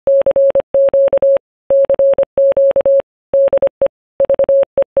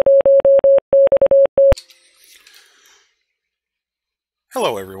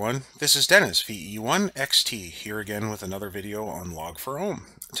Hello everyone, this is Dennis, VE1XT, here again with another video on Log4OM.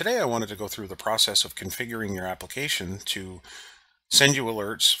 Today I wanted to go through the process of configuring your application to send you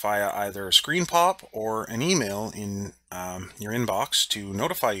alerts via either a screen pop or an email in your inbox to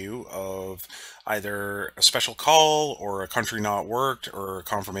notify you of either a special call or a country not worked or a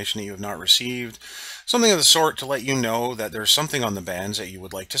confirmation that you have not received, something of the sort to let you know that there's something on the bands that you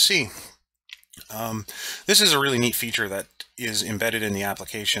would like to see. This is a really neat feature that is embedded in the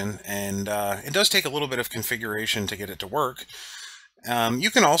application, and it does take a little bit of configuration to get it to work. You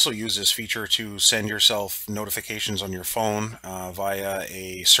can also use this feature to send yourself notifications on your phone via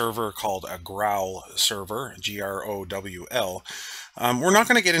a server called a Growl server, Growl. We're not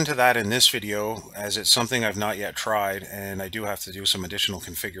going to get into that in this video as it's something I've not yet tried, and I do have to do some additional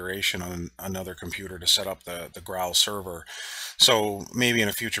configuration on another computer to set up the Growl server. So maybe in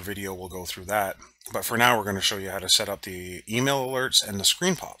a future video we'll go through that. But for now we're going to show you how to set up the email alerts and the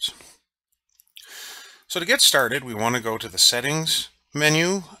screen pops. So to get started, we want to go to the Settings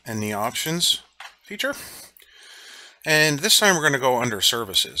menu and the Options feature. And this time we're going to go under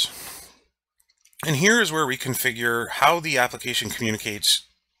Services. And here is where we configure how the application communicates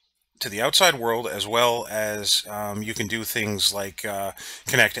to the outside world, as well as you can do things like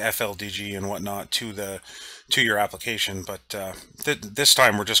connect FLDG and whatnot to your application. But this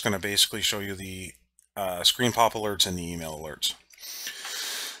time we're just going to basically show you the screen pop alerts and the email alerts.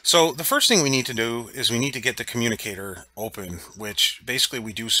 So the first thing we need to do is we need to get the communicator open, which basically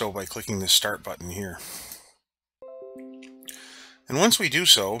we do so by clicking the Start button here. And once we do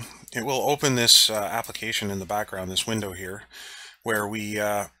so, it will open this application in the background, this window here, where we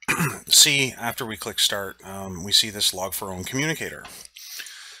see, after we click Start, we see this Log4OM communicator.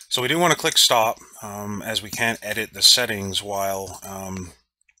 So we do want to click Stop, as we can't edit the settings while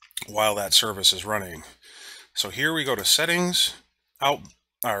that service is running. So here we go to Settings,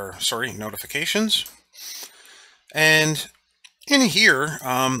 Notifications, and in here,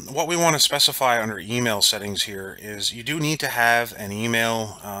 what we want to specify under email settings here is you do need to have an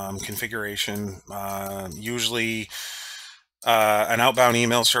email configuration, usually an outbound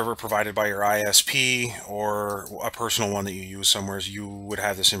email server provided by your ISP or a personal one that you use somewhere. You would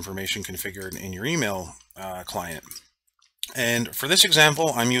have this information configured in your email client. And for this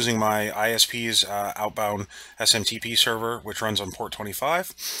example, I'm using my ISP's outbound SMTP server, which runs on port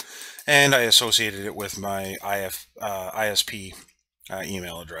 25, and I associated it with my ISP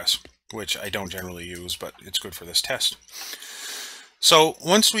email address, which I don't generally use, but it's good for this test. So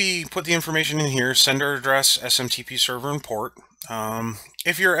once we put the information in here, sender address, SMTP server, and port.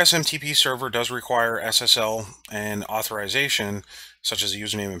 If your SMTP server does require SSL and authorization, such as a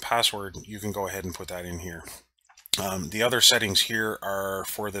username and password, you can go ahead and put that in here. The other settings here are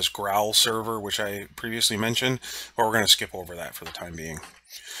for this Growl server, which I previously mentioned, but we're going to skip over that for the time being.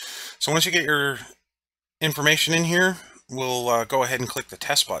 So once you get your information in here, we'll go ahead and click the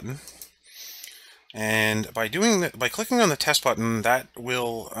test button. And by clicking on the test button, that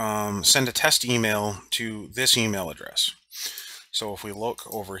will send a test email to this email address. So if we look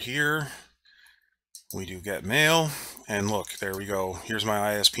over here, we do get mail, and look, there we go. Here's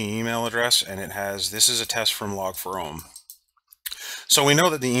my ISP email address, and it has, this is a test from Log4OM. So we know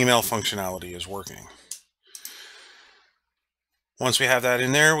that the email functionality is working. Once we have that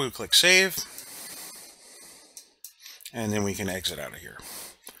in there, we click Save, and then we can exit out of here.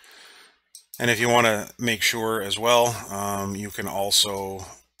 And if you want to make sure as well, you can also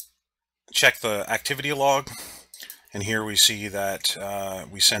check the activity log. And here we see that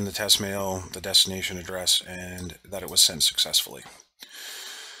we send the test mail, the destination address, and that it was sent successfully.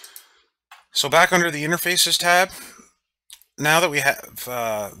 So back under the Interfaces tab, now that we have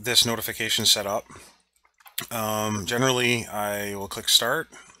this notification set up, generally I will click Start.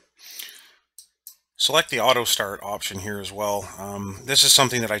 Select the Auto Start option here as well. This is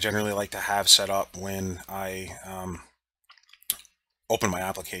something that I generally like to have set up when I open my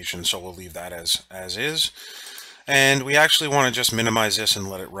application, so we'll leave that as is. And we actually want to just minimize this and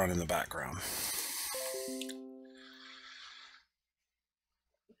let it run in the background.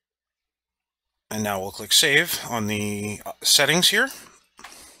 And now we'll click Save on the settings here.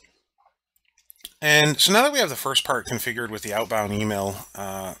 And so now that we have the first part configured with the outbound email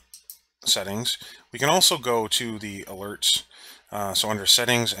settings, we can also go to the alerts. So under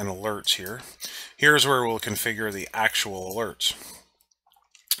Settings and Alerts here, here's where we'll configure the actual alerts.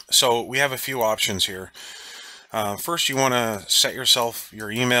 So we have a few options here. First, you want to set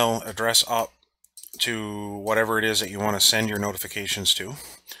your email address up to whatever it is that you want to send your notifications to.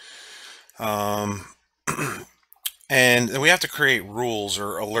 And then we have to create rules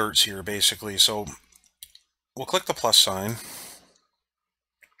or alerts here, basically. So we'll click the plus sign.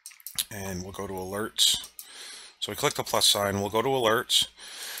 and we'll go to alerts. So we click the plus sign, we'll go to alerts,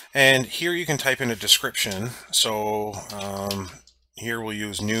 and here you can type in a description. So here we'll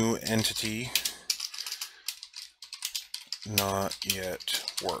use new entity not yet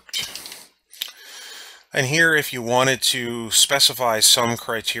worked. And here, if you wanted to specify some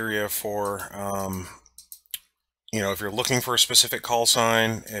criteria for, if you're looking for a specific call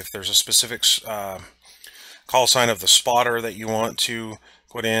sign, if there's a specific call sign of the spotter that you want to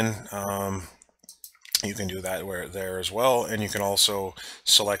put in, you can do that there as well. And you can also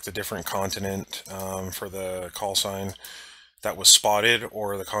select a different continent for the call sign that was spotted,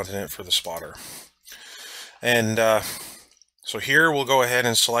 or the continent for the spotter. And so here we'll go ahead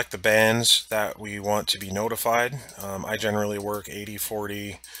and select the bands that we want to be notified. I generally work 80,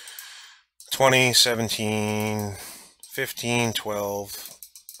 40, 20, 17, 15, 12,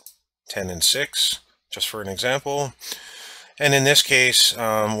 10, and 6, just for an example. And in this case,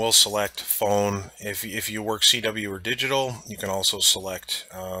 we'll select phone. If you work CW or digital, you can also select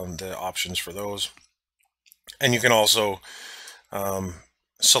the options for those. And you can also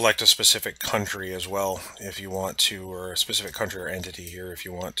select a specific country as well if you want to, or a specific country or entity here if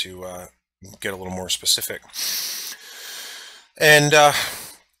you want to get a little more specific. And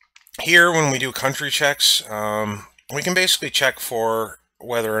here, when we do country checks, we can basically check for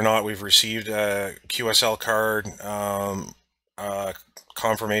whether or not we've received a QSL card,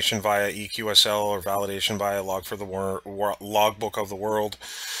 confirmation via EQSL, or validation via logbook of the world.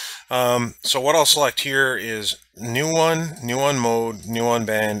 So what I'll select here is new on mode, new on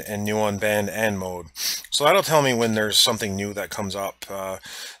band, and new on band and mode. So that'll tell me when there's something new that comes up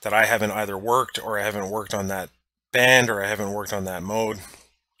that I haven't either worked, or I haven't worked on that band, or I haven't worked on that mode.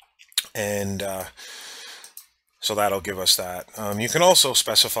 And so that'll give us that. You can also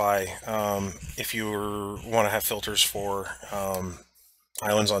specify if you want to have filters for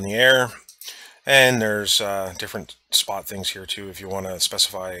islands on the air. And there's different spot things here too, if you want to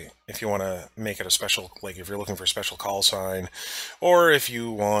specify, if you want to make it a special, like if you're looking for a special call sign, or if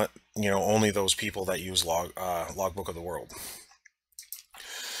you want, only those people that use logbook of the world.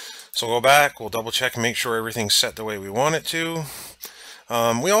 So go back, we'll double check and make sure everything's set the way we want it to.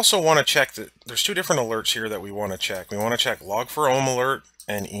 We also want to check that there's two different alerts here that we want to check. We want to check Log4OM alert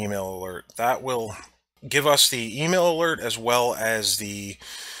and email alert. That will give us the email alert as well as the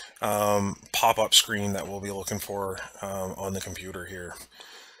pop-up screen that we'll be looking for on the computer here.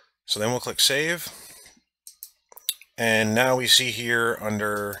 So then we'll click save, and now we see here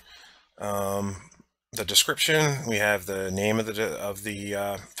under the description we have the name of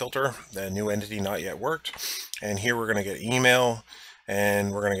the filter, the new entity not yet worked, and here we're going to get email,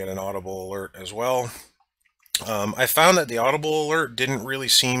 and we're going to get an audible alert as well. I found that the audible alert didn't really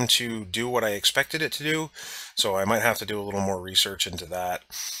seem to do what I expected it to do, so I might have to do a little more research into that.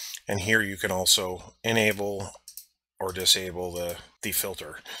 And here you can also enable or disable the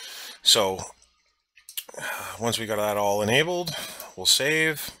filter. So once we got that all enabled, we'll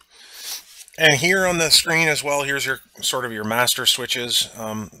save. And here on the screen as well, here's your sort of your master switches.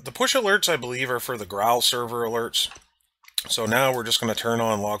 The push alerts, I believe, are for the Growl server alerts. So now we're just going to turn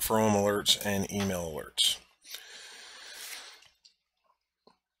on Log4OM alerts and email alerts.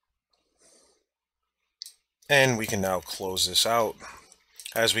 And we can now close this out.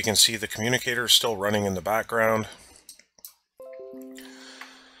 As we can see, the communicator is still running in the background.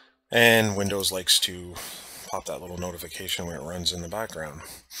 And Windows likes to pop that little notification when it runs in the background.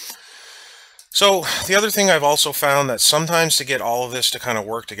 So the other thing I've also found that sometimes to get all of this to kind of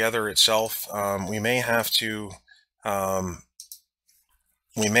work together itself, we may have to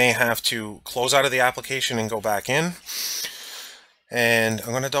close out of the application and go back in. And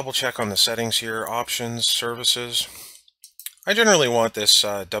I'm going to double check on the settings here, options, services. I generally want this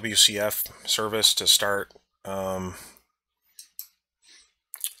WCF service to start,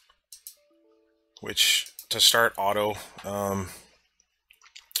 auto.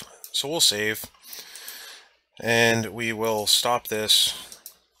 So we'll save, and we will stop this,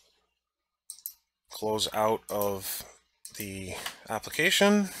 close out of the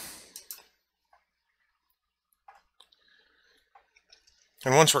application.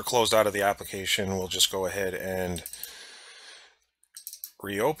 And once we're closed out of the application, we'll just go ahead and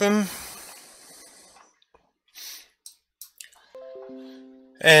reopen.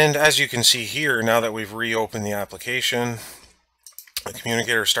 And as you can see here, now that we've reopened the application, the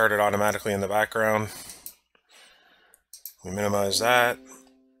communicator started automatically in the background. We minimize that.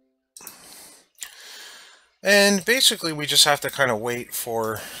 And basically we just have to kind of wait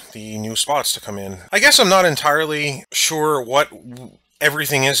for the new spots to come in. I guess I'm not entirely sure what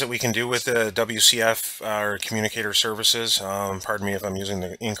everything is that we can do with the WCF or communicator services. Pardon me if I'm using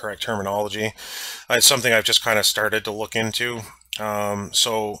the incorrect terminology. It's something I've just kind of started to look into.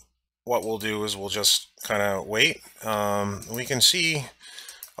 So what we'll do is we'll just kind of wait. We can see,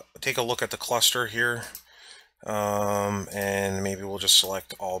 take a look at the cluster here, and maybe we'll just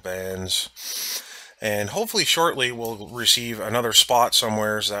select all bands. And hopefully shortly we'll receive another spot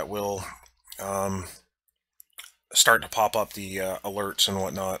somewheres that will start to pop up the alerts and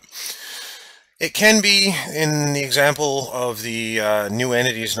whatnot. It can be, in the example of the new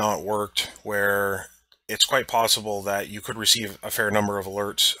entities not worked, where it's quite possible that you could receive a fair number of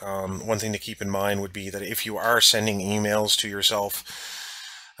alerts. One thing to keep in mind would be that if you are sending emails to yourself,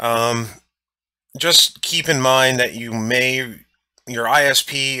 just keep in mind that your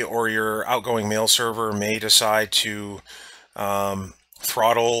ISP or your outgoing mail server may decide to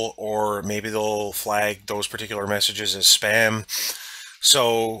throttle, or maybe they'll flag those particular messages as spam.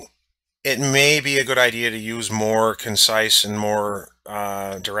 So it may be a good idea to use more concise and more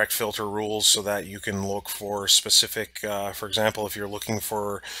direct filter rules so that you can look for specific, for example, if you're looking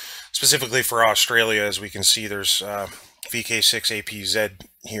for specifically for Australia, as we can see, there's VK6APZ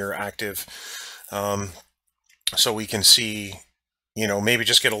here active. So we can see, you know, maybe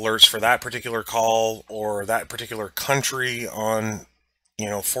just get alerts for that particular call or that particular country on, you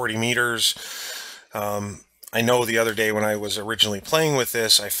know, 40 meters. I know the other day when I was originally playing with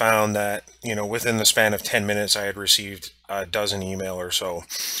this, I found that, you know, within the span of 10 minutes, I had received a dozen email or so.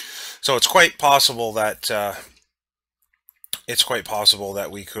 So it's quite possible that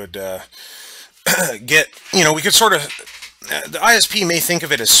we could get, you know, we could sort of, the ISP may think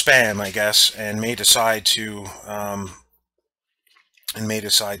of it as spam, I guess, and may decide to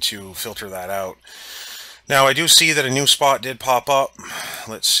filter that out. Now I do see that a new spot did pop up.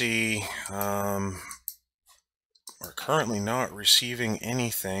 Let's see. We're currently not receiving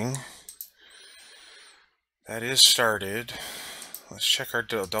anything. That is started. Let's check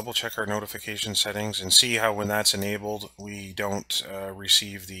double check our notification settings and see how when that's enabled we don't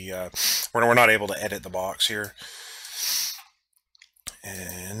receive the we're not able to edit the box here.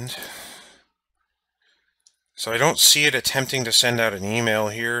 And so I don't see it attempting to send out an email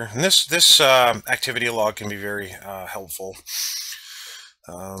here. And this activity log can be very helpful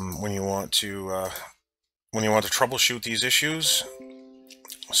when you want to troubleshoot these issues.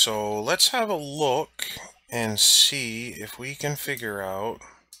 So let's have a look and see if we can figure out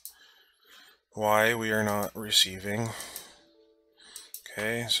why we are not receiving.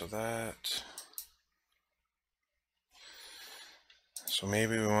 Okay, so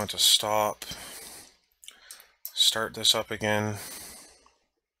maybe we want to start this up again.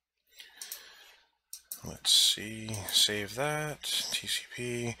 Let's see, save that,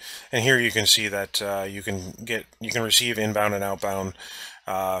 TCP, and here you can see that you can receive inbound and outbound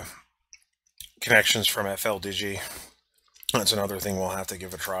connections from FLDigi. That's another thing we'll have to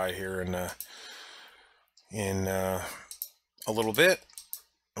give a try here in a little bit.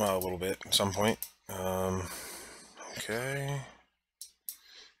 Well, at some point. Okay,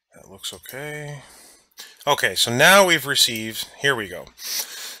 that looks okay. Okay, so now we've received. Here we go.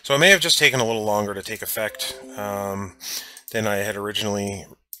 So it may have just taken a little longer to take effect than I had originally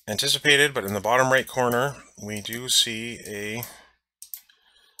anticipated, but in the bottom right corner, we do see a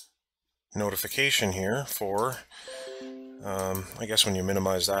notification here for, I guess when you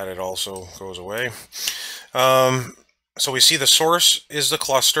minimize that, it also goes away. So we see the source is the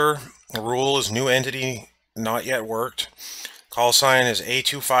cluster, the rule is new entity, not yet worked, call sign is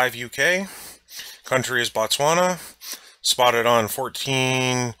A25UK, country is Botswana, spotted on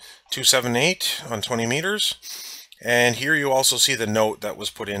 14278 on 20 meters. And here you also see the note that was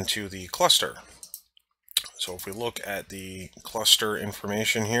put into the cluster. So if we look at the cluster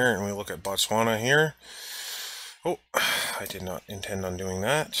information here and we look at Botswana here, oh, I did not intend on doing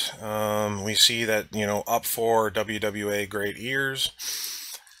that. We see that, you know, up for WWA great ears.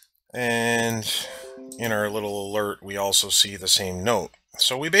 And in our little alert, we also see the same note.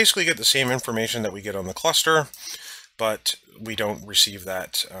 So we basically get the same information that we get on the cluster, but we don't receive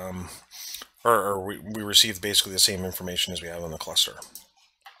that, we receive basically the same information as we have on the cluster.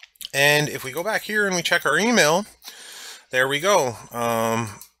 And if we go back here and we check our email, there we go.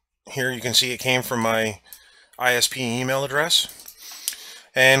 Here you can see it came from my ISP email address.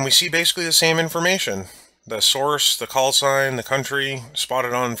 And we see basically the same information. The source, the call sign, the country,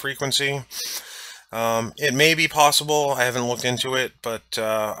 spotted on frequency. It may be possible, I haven't looked into it, but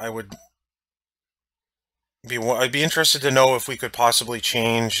I'd be interested to know if we could possibly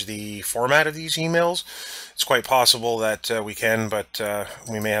change the format of these emails. It's quite possible that we can, but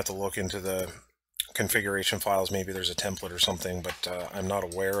we may have to look into the configuration files. Maybe there's a template or something, but I'm not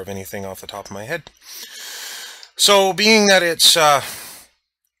aware of anything off the top of my head. So being that it's a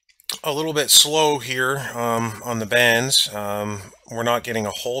little bit slow here on the bands, we're not getting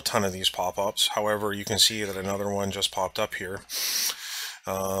a whole ton of these pop-ups. However, you can see that another one just popped up here.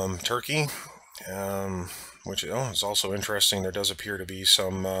 Turkey, which is also interesting. There does appear to be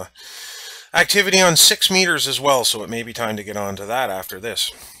some activity on 6 meters as well, so it may be time to get on to that after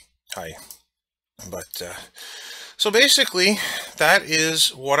this. Hi. But so basically, that is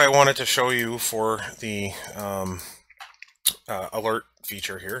what I wanted to show you for the alert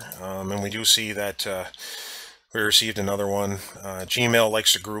feature here. And we do see that we received another one. Gmail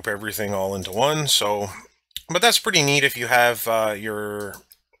likes to group everything all into one, so but that's pretty neat if you have your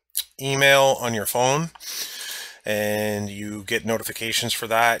email on your phone and you get notifications for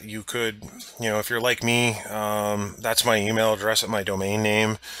that. You could, if you're like me, that's my email address at my domain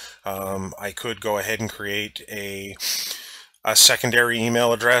name. I could go ahead and create a secondary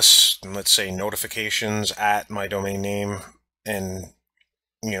email address, let's say notifications at my domain name, and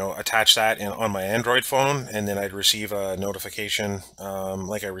attach that on my Android phone, and then I'd receive a notification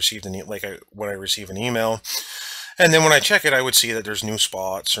like I received when I receive an email, and then when I check it, I would see that there's new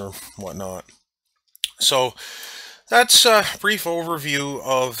spots or whatnot. So that's a brief overview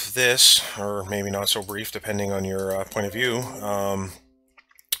of this, or maybe not so brief depending on your point of view.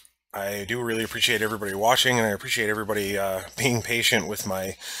 I do really appreciate everybody watching, and I appreciate everybody being patient with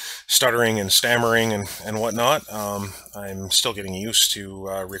my stuttering and stammering and whatnot. I'm still getting used to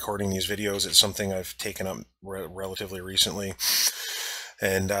recording these videos. It's something I've taken up relatively recently,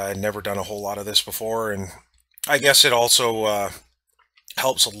 and I'd never done a whole lot of this before, and I guess it also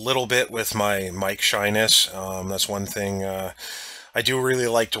helps a little bit with my mic shyness. That's one thing. I do really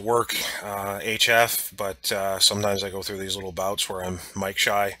like to work HF, but sometimes I go through these little bouts where I'm mic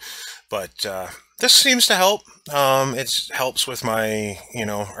shy. But this seems to help. It helps with my,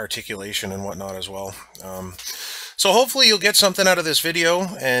 articulation and whatnot as well. So hopefully you'll get something out of this video,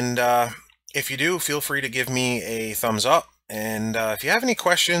 and if you do, feel free to give me a thumbs up. And if you have any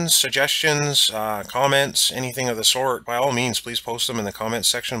questions, suggestions, comments, anything of the sort, by all means, please post them in the comments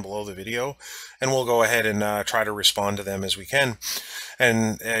section below the video, and we'll go ahead and try to respond to them as we can.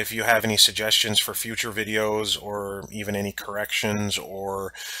 And if you have any suggestions for future videos, or even any corrections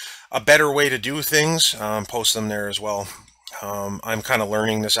or a better way to do things, post them there as well. I'm kind of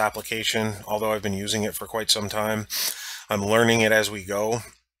learning this application, although I've been using it for quite some time. I'm learning it as we go.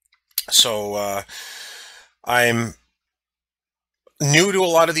 So I'm new to a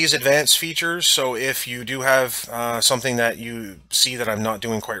lot of these advanced features, so if you do have something that you see that I'm not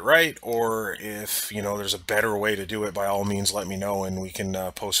doing quite right, or if there's a better way to do it, by all means let me know, and we can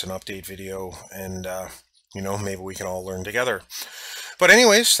post an update video, and maybe we can all learn together. But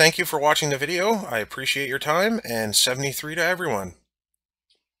anyways, thank you for watching the video. I appreciate your time, and 73 to everyone.